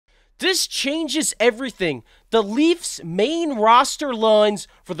This changes everything. The Leafs' main roster lines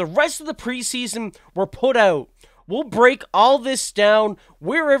for the rest of the preseason were put out. We'll break all this down,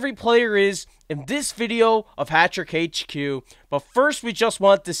 where every player is, in this video of Hattrick HQ. But first, we just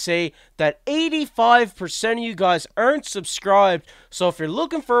want to say that 85% of you guys aren't subscribed. So if you're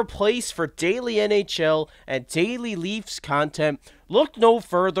looking for a place for daily NHL and daily Leafs content, look no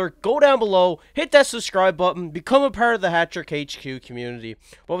further. Go down below, hit that subscribe button, become a part of the Hattrick HQ community.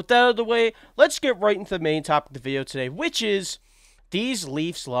 But with that out of the way, let's get right into the main topic of the video today, which is these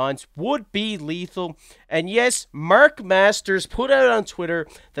Leafs lines would be lethal. And yes, Mark Masters put out on Twitter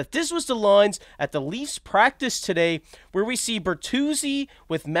that this was the lines at the Leafs practice today, where we see Bertuzzi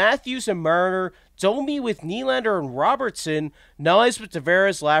with Matthews and Marner, Domi with Nylander and Robertson, Knies with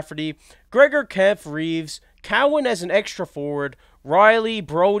Tavares Lafferty, Gregor Kempf Reeves, Cowan as an extra forward, Riley,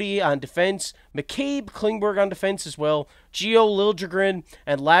 Brody on defense, McCabe, Klingberg on defense as well, Gio Liljegren,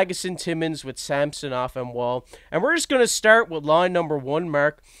 and Lagesson Timmins with Samson off and wall. And we're just going to start with line number one,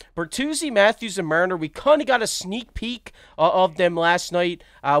 Mark. Bertuzzi, Matthews, and Marner, we kind of got a sneak peek of them last night.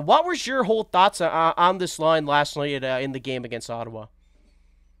 What was your whole thoughts on this line last night in the game against Ottawa?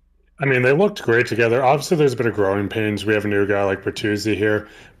 I mean, they looked great together. Obviously, there's a bit of growing pains. We have a new guy like Bertuzzi here.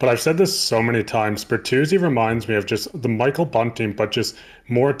 But I've said this so many times. Bertuzzi reminds me of just the Michael Bunting, but just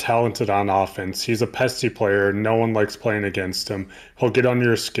more talented on offense. He's a pesty player. No one likes playing against him. He'll get under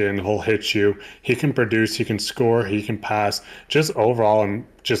your skin. He'll hit you. He can produce. He can score. He can pass. Just overall, I'm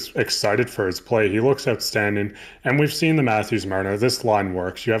just excited for his play. He looks outstanding. And we've seen the Matthews-Marner. This line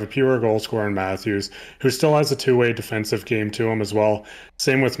works. You have a pure goal scorer in Matthews, who still has a two-way defensive game to him as well.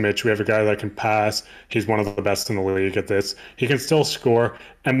 Same with Mitch. We have a guy that can pass. He's one of the best in the league at this. He can still score.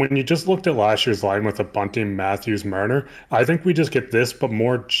 And when you just looked at last year's line with a Bunting, Matthews, Marner, I think we just get this, but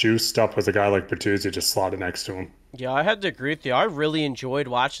more juiced up with a guy like Bertuzzi just slotted next to him. Yeah, I had to agree with you. I really enjoyed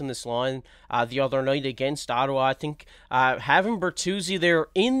watching this line the other night against Ottawa. I think having Bertuzzi there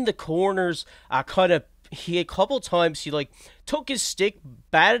in the corners, a couple times he took his stick,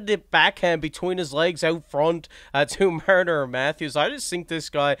 batted it backhand between his legs out front to Marner or Matthews. I just think this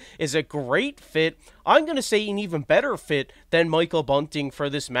guy is a great fit. I'm going to say an even better fit than Michael Bunting for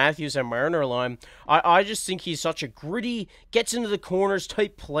this Matthews and Marner line. I just think he's such a gritty, gets into the corners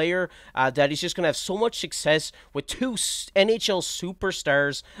type player that he's just going to have so much success with two NHL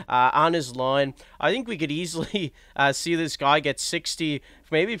superstars on his line. I think we could easily see this guy get 60,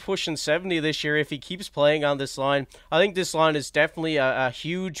 maybe pushing 70 this year if he keeps playing on this line. I think this line is definitely a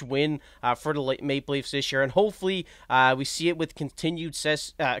huge win for the Maple Leafs this year, and hopefully we see it with continued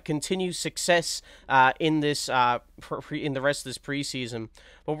success in this in the rest of this preseason.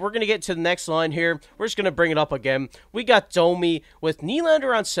 But we're going to get to the next line here. We're just going to bring it up again. We got Domi with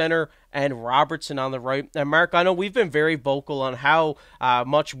Nylander on center and Robertson on the right. And Mark, I know we've been very vocal on how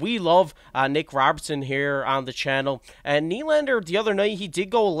much we love Nick Robertson here on the channel. And Nylander, the other night, he did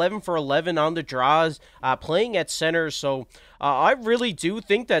go 11 for 11 on the draws, playing at center. So I really do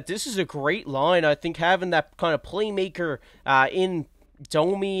think that this is a great line. I think having that kind of playmaker in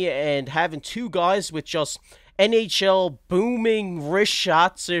Domi and having two guys with just NHL booming wrist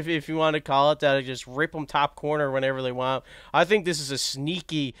shots, if you want to call it that, just rip them top corner whenever they want. I think this is a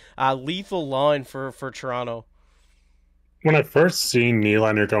sneaky, lethal line for Toronto. When I first seen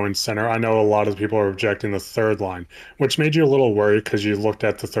Nylander go in center, I know a lot of people are rejecting the third line, which made you a little worried because you looked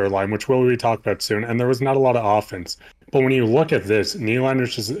at the third line, which will be talked about soon, and there was not a lot of offense. But when you look at this,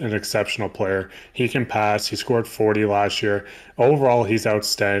 Nylander's just an exceptional player. He can pass. He scored 40 last year. Overall, he's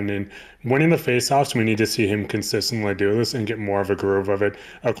outstanding. Winning the faceoffs, we need to see him consistently do this and get more of a groove of it.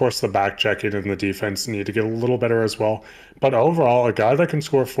 Of course, the back checking and the defense need to get a little better as well. But overall, a guy that can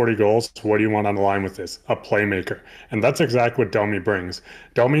score 40 goals, what do you want on the line with this? A playmaker. And that's exactly what Domi brings.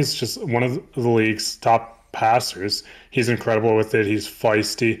 Domi's just one of the league's top passers. He's incredible with it. He's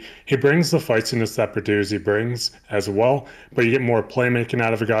feisty. He brings the feistiness that Bertuzzi brings as well, but you get more playmaking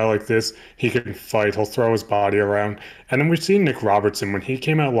out of a guy like this. He can fight. He'll throw his body around. And then we've seen Nick Robertson. When he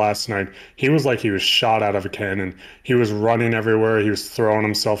came out last night, he was like he was shot out of a cannon. He was running everywhere. He was throwing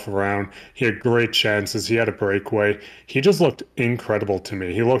himself around. He had great chances. He had a breakaway. He just looked incredible to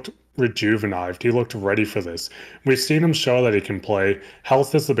me. He looked rejuvenated. He looked ready for this. We've seen him show that he can play.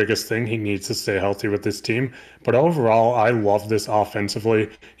 Health is the biggest thing. He needs to stay healthy with this team. But overall, I love this offensively.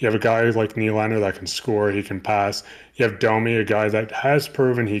 You have a guy like Nylander that can score. He can pass. You You have Domi, a guy that has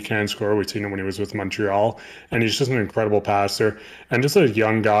proven he can score. We've seen it when he was with Montreal, and he's just an incredible passer. And just a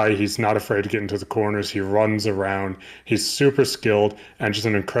young guy, he's not afraid to get into the corners. He runs around. He's super skilled and just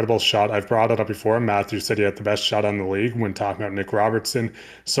an incredible shot. I've brought it up before. Matthew said he had the best shot on the league when talking about Nick Robertson.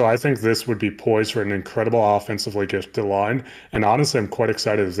 So I think this would be poised for an incredible offensively gifted line. And honestly, I'm quite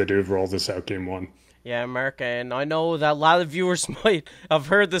excited if they do roll this out game one. Yeah, Mark, and I know that a lot of viewers might have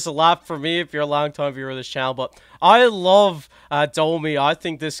heard this a lot from me if you're a long-time viewer of this channel, but I love Domi. I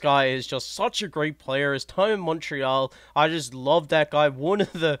think this guy is just such a great player. His time in Montreal, I just love that guy. One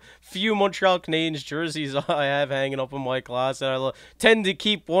of the few Montreal Canadiens jerseys I have hanging up in my closet. I tend to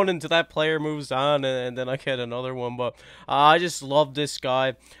keep one until that player moves on, and then I get another one, but I just love this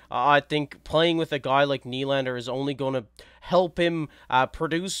guy. I think playing with a guy like Nylander is only going to help him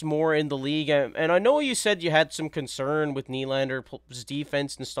produce more in the league. And I know you said you had some concern with Nylander's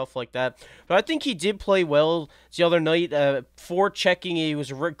defense and stuff like that, but I think he did play well the other night. Forechecking, he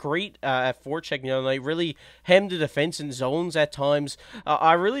was great at forechecking the other night, really hemmed the defense in zones at times.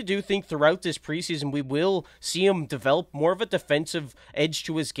 I really do think throughout this preseason we will see him develop more of a defensive edge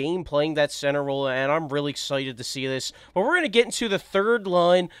to his game, playing that center role, and I'm really excited to see this. But we're going to get into the third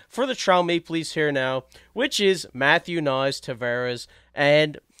line for the Toronto Maple Leafs here now, which is Matthew Knies, Tavares,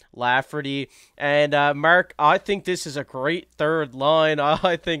 and Lafferty. And Mark, I think this is a great third line.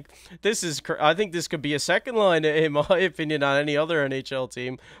 I think this could be a second line in my opinion on any other NHL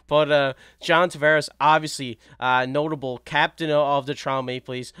team. But John Tavares, obviously notable captain of the Toronto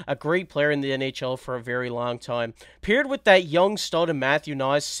Maple Leafs, a great player in the NHL for a very long time. Paired with that young stud in Matthew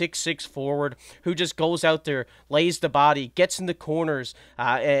Knies, 6'6" forward, who just goes out there, lays the body, gets in the corners,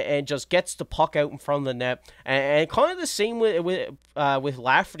 and just gets the puck out in front of the net. And kind of the same with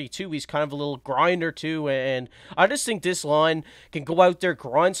Lafferty too. He's kind of a little grinder too, and I just think this line can go out there,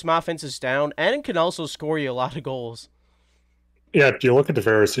 grind some offenses down, and can also score you a lot of goals. Yeah, if you look at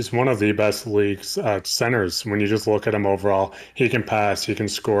Tavares, he's one of the best league's centers. When you just look at him overall, he can pass, he can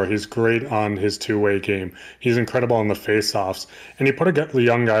score. He's great on his two-way game. He's incredible on the face-offs. And you put a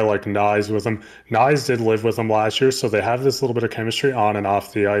young guy like Knies with him. Knies did live with him last year, so they have this little bit of chemistry on and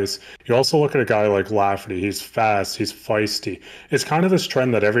off the ice. You also look at a guy like Lafferty. He's fast, he's feisty. It's kind of this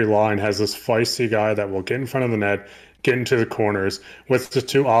trend that every line has this feisty guy that will get in front of the net, get into the corners with the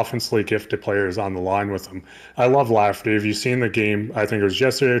two offensively gifted players on the line with him. I love Lafferty. Have you seen the game? I think it was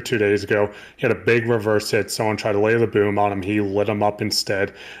yesterday or 2 days ago. He had a big reverse hit. Someone tried to lay the boom on him. He lit him up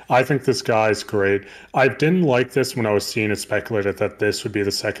instead. I think this guy's great. I didn't like this when I was seeing it speculated that this would be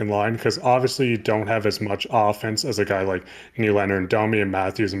the second line, because obviously you don't have as much offense as a guy like Nylander and Domi and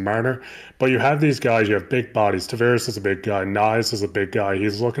Matthews and Marner. But you have these guys, you have big bodies. Tavares is a big guy. Knies is a big guy.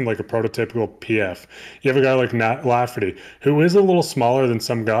 He's looking like a prototypical PF. You have a guy like Lafferty, who is a little smaller than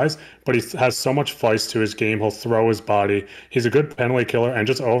some guys, but he has so much feist to his game. He'll throw his body. He's a good penalty killer, and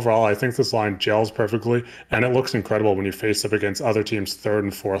just overall, I think this line gels perfectly, and it looks incredible when you face up against other teams' third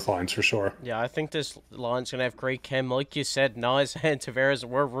and fourth lines for sure. Yeah, I think this line's going to have great chem. Like you said, Knies and Tavares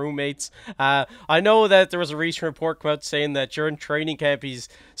were roommates. I know that there was a recent report come out saying that during training camp, he's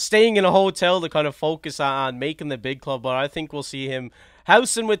staying in a hotel to kind of focus on making the big club, but I think we'll see him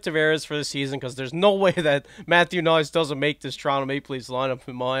housing with Tavares for the season, because there's no way that Matthew Knies doesn't make this Toronto Maple Leafs lineup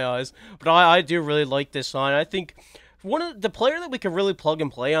in my eyes. But I do really like this line. I think one of the player that we can really plug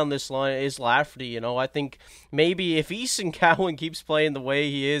and play on this line is Lafferty. You know, I think maybe if Easton Cowan keeps playing the way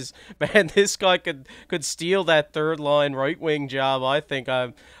he is, man, this guy could steal that third line right wing job. I think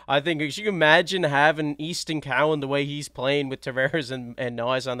you can imagine having Easton Cowan the way he's playing with Tavares and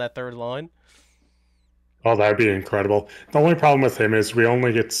Knies on that third line. Oh, that'd be incredible. The only problem with him is we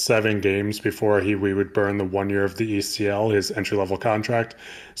only get 7 games before we would burn the 1 year of the ECL, his entry-level contract.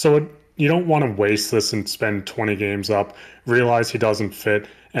 So you don't want to waste this and spend 20 games up, realize he doesn't fit,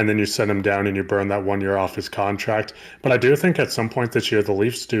 and then you send him down and you burn that 1 year off his contract. But I do think at some point this year, the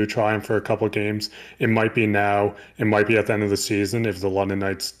Leafs do try him for a couple of games. It might be now, it might be at the end of the season if the London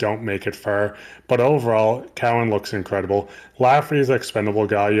Knights don't make it far. But overall, Cowan looks incredible. Lafferty's an expendable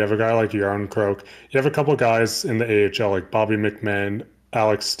guy. You have a guy like Yarn Croak. You have a couple of guys in the AHL like Bobby McMahon,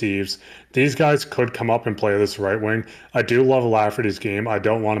 Alex Steves. These guys could come up and play this right wing. I do love Lafferty's game. I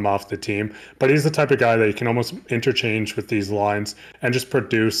don't want him off the team, but he's the type of guy that you can almost interchange with these lines and just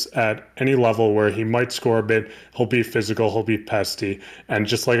produce at any level where he might score a bit. He'll be physical, he'll be pesty, and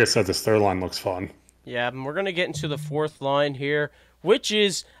just like I said, this third line looks fun. Yeah, and we're going to get into the fourth line here, which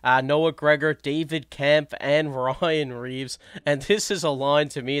is Noah Gregor, David Kemp, and Ryan Reeves. And this is a line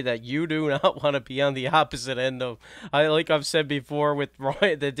to me that you do not want to be on the opposite end of. Like I've said before with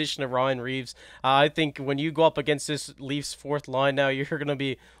Ryan, the addition of Ryan Reeves, I think when you go up against this Leafs fourth line now, you're going to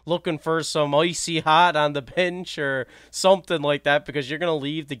be looking for some icy hot on the bench or something like that, because you're going to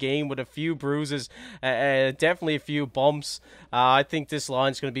leave the game with a few bruises, definitely a few bumps. I think this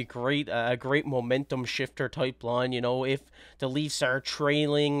line's going to be great, a great momentum shifter type line. You know, if the Leafs are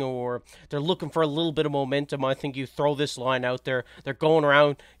trailing or they're looking for a little bit of momentum, I think you throw this line out there. They're going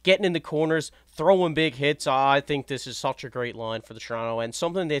around, getting in the corners, throwing big hits. I think this is such a great line for the Toronto, and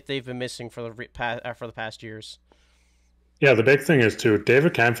something that they've been missing for the past years. Yeah, the big thing is too,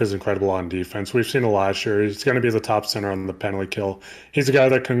 David Kampf is incredible on defense. We've seen it last year. He's going to be the top center on the penalty kill. He's a guy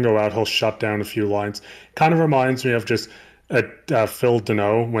that can go out. He'll shut down a few lines. Kind of reminds me of just Phil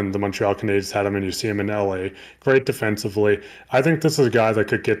Deneau when the Montreal Canadiens had him, and you see him in LA. Great defensively. I think this is a guy that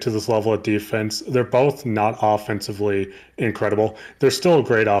could get to this level of defense. They're both not offensively incredible. They're still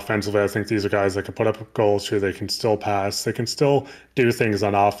great offensively. I think these are guys that can put up goals here. They can still pass. They can still do things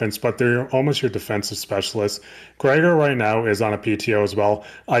on offense, but they're almost your defensive specialists. Gregor right now is on a PTO as well.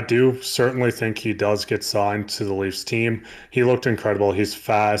 I do certainly think he does get signed to the Leafs team. He looked incredible. He's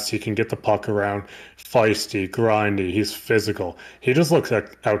fast. He can get the puck around. Feisty, grindy. He's physical. He just looks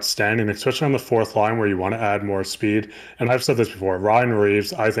outstanding, especially on the fourth line where you want to add more speed. And I've said this before, Ryan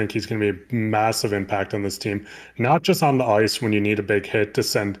Reeves, I think he's going to be a massive impact on this team, not just on the ice when you need a big hit to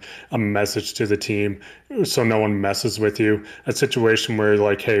send a message to the team so no one messes with you. A situation where you're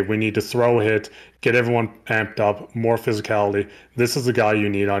like, hey, we need to throw a hit, get everyone amped up, more physicality. This is the guy you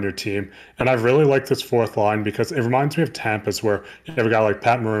need on your team. And I really like this fourth line because it reminds me of Tampa's, where you have a guy like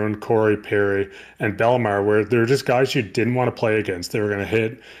Pat Maroon, Corey Perry, and Bellemare, where they're just guys you didn't want to play against. They were going to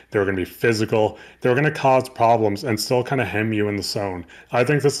hit, they were going to be physical, they were going to cause problems and still kind of hem you in the zone. I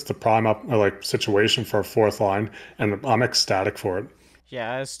think this is the prime situation for a fourth line, and I'm ecstatic for it.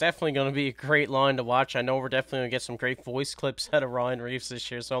 Yeah, it's definitely going to be a great line to watch. I know we're definitely going to get some great voice clips out of Ryan Reeves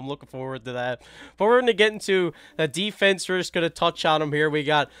this year, so I'm looking forward to that. But we're going to get into the defense. We're just going to touch on them here. We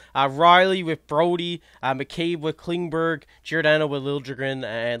got Riley with Brody, McCabe with Klingberg, Giordano with Liljegren,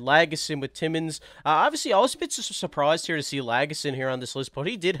 and Lagesson with Timmins. Obviously, I was a bit surprised here to see Lagesson here on this list, but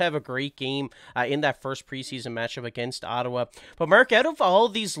he did have a great game in that first preseason matchup against Ottawa. But Mark, out of all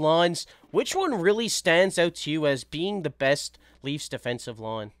these lines, which one really stands out to you as being the best Leafs defensive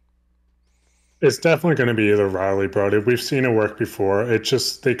line? It's definitely going to be either Riley, Brody. We've seen it work before. It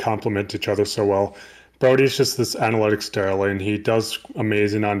just, they complement each other so well. Brody's just this analytic sterling. He does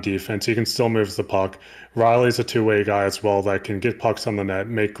amazing on defense. He can still move the puck. Riley's a two-way guy as well that can get pucks on the net,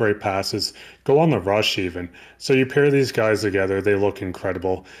 make great passes, go on the rush even. So you pair these guys together, they look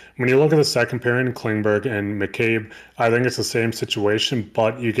incredible. When you look at the second pairing, Klingberg and McCabe, I think it's the same situation,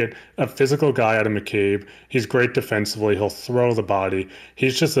 but you get a physical guy out of McCabe. He's great defensively. He'll throw the body.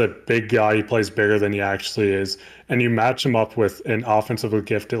 He's just a big guy. He plays bigger than he actually is. And you match him up with an offensively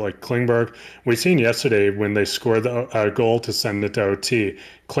gifted like Klingberg. We seen yesterday when they scored the goal to send it to OT.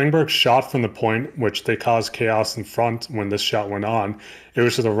 Klingberg shot from the point, which they caused chaos in front when this shot went on. It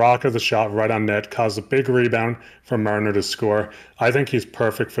was just a rock of the shot right on net, caused a big rebound for Marner to score. I think he's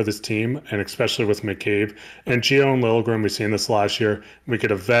perfect for this team, and especially with McCabe. And Gio and Liljegren, we've seen this last year. We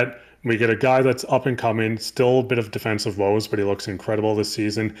get a vet. We get a guy that's up and coming, still a bit of defensive woes, but he looks incredible this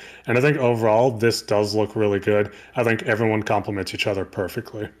season. And I think overall, this does look really good. I think everyone complements each other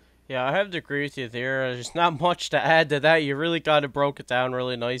perfectly. Yeah, I have to agree with you there. There's not much to add to that. You really kind of broke it down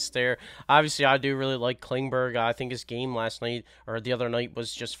really nice there. Obviously, I do really like Klingberg. I think his game last night or the other night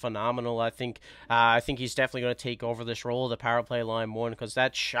was just phenomenal. I think he's definitely going to take over this role of the power play line one, because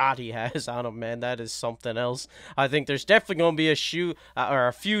that shot he has on him, man, that is something else. I think there's definitely going to be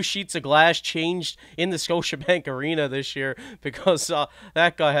a few sheets of glass changed in the Scotiabank Arena this year, because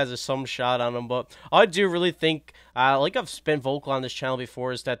that guy has some shot on him. But I do really think, like I've been vocal on this channel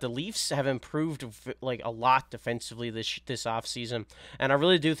before, is that the Leafs have improved like a lot defensively this offseason, and I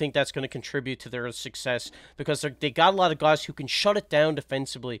really do think that's going to contribute to their success, because they got a lot of guys who can shut it down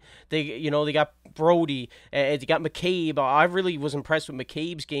defensively. They got Brody, they got McCabe. I really was impressed with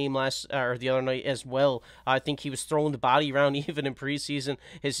McCabe's game the other night as well. I think he was throwing the body around even in preseason.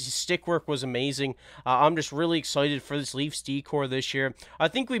 His stick work was amazing. I'm just really excited for this Leafs decor this year. I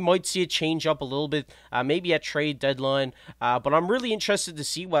think we might see it change up a little bit, maybe at trade deadline, but I'm really interested to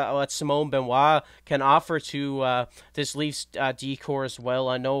see what what Simone Benoit can offer to this Leafs decor as well.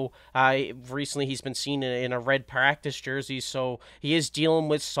 I know recently he's been seen in a red practice jersey, so he is dealing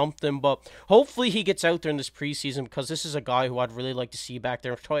with something, but hopefully he gets out there in this preseason, because this is a guy who I'd really like to see back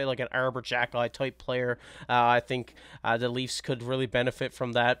there, probably like an Arbor Jackeye type player. I think the Leafs could really benefit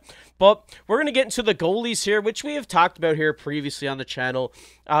from that. But we're going to get into the goalies here, which we have talked about here previously on the channel.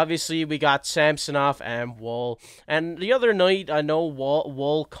 Obviously, we got Samsonov and Wall. And the other night, I know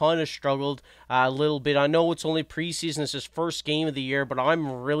Wall kind of struggled a little bit. I know it's only preseason, it's his first game of the year, but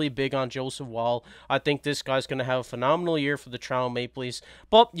I'm really big on Joseph Wall. I think this guy's going to have a phenomenal year for the Toronto Maple Leafs.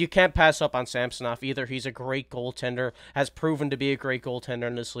 But you can't pass up on Samsonov either. He's a great goaltender, has proven to be a great goaltender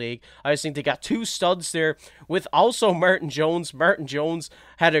in this league. I just think they got two studs there with also Martin Jones. Martin Jones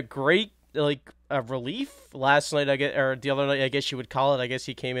had a great, relief last night, or the other night, I guess you would call it. I guess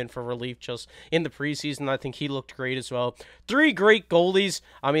he came in for relief just in the preseason. I think he looked great as well. Three great goalies.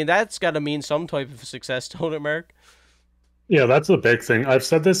 I mean, that's got to mean some type of success, don't it, Mark? Yeah, that's the big thing. I've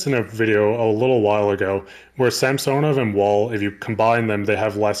said this in a video a little while ago, where Samsonov and Wall, if you combine them, they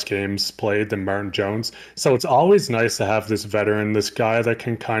have less games played than Martin Jones. So it's always nice to have this veteran, this guy that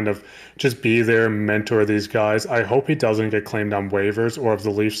can kind of just be there, mentor these guys. I hope he doesn't get claimed on waivers, or if the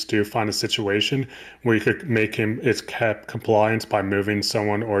Leafs do find a situation where you could make him its cap compliance by moving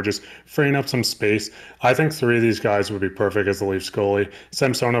someone or just freeing up some space. I think three of these guys would be perfect as the Leafs goalie.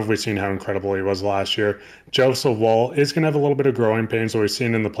 Samsonov, we've seen how incredible he was last year. Joseph Wall is going to have a little bit of growing pains, we've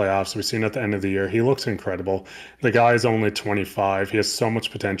seen in the playoffs, we've seen at the end of the year. He looks incredible. The guy is only 25. He has so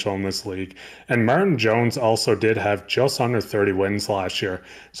much potential in this league. And Martin Jones also did have just under 30 wins last year.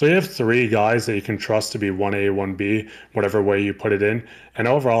 So you have three guys that you can trust to be 1A, 1B, whatever way you put it in. And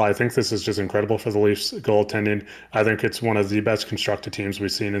overall, I think this is just incredible for the Leafs goaltending. I think it's one of the best constructed teams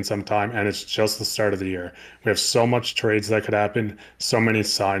we've seen in some time, and it's just the start of the year. We have so much trades that could happen, so many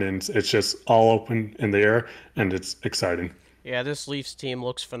sign-ins. It's just all open in the air, and it's exciting. Yeah, this Leafs team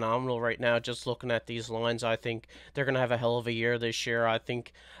looks phenomenal right now. Just looking at these lines, I think they're going to have a hell of a year this year. I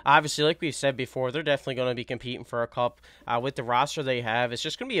think, obviously, like we've said before, they're definitely going to be competing for a cup with the roster they have. It's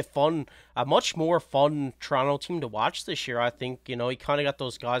just going to be a much more fun Toronto team to watch this year. I think, you kind of got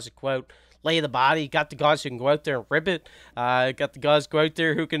those guys that go out, lay the body, got the guys who can go out there and rip it, got the guys go out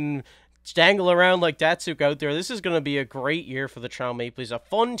there who can dangle around like Datsuk out there. This is going to be a great year for the Toronto Maple Leafs, a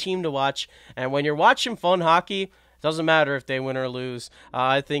fun team to watch. And when you're watching fun hockey, doesn't matter if they win or lose.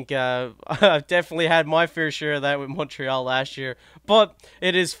 I think I've definitely had my fair share of that with Montreal last year. But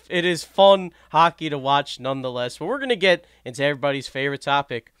it is fun hockey to watch nonetheless. But we're going to get into everybody's favorite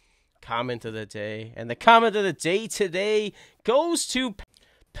topic, comment of the day. And the comment of the day today goes to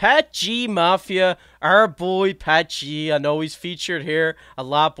Pat G Mafia, our boy Pat G. I know he's featured here a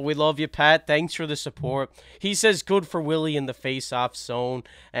lot, but we love you, Pat. Thanks for the support. He says good for Willie in the face-off zone.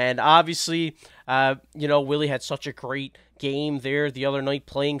 And obviously, Willie had such a great game there the other night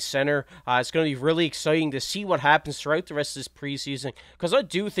playing center. It's going to be really exciting to see what happens throughout the rest of this preseason, because I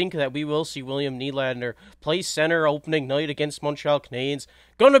do think that we will see William Nylander play center opening night against Montreal Canadiens.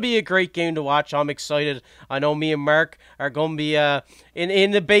 Going to be a great game to watch. I'm excited. I know me and Mark are going to be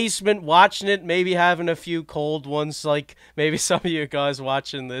in the basement watching it, maybe having a few cold ones like maybe some of you guys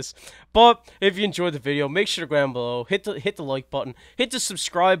watching this. But if you enjoyed the video, make sure to go down below, hit the like button, hit the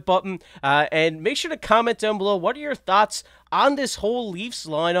subscribe button, and make sure to comment down below what are your thoughts on this whole Leafs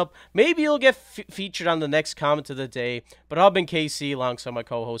lineup. Maybe you'll get featured on the next comment of the day. But I've been KC alongside my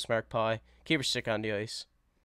co-host Mark Pye. Keep your stick on the ice.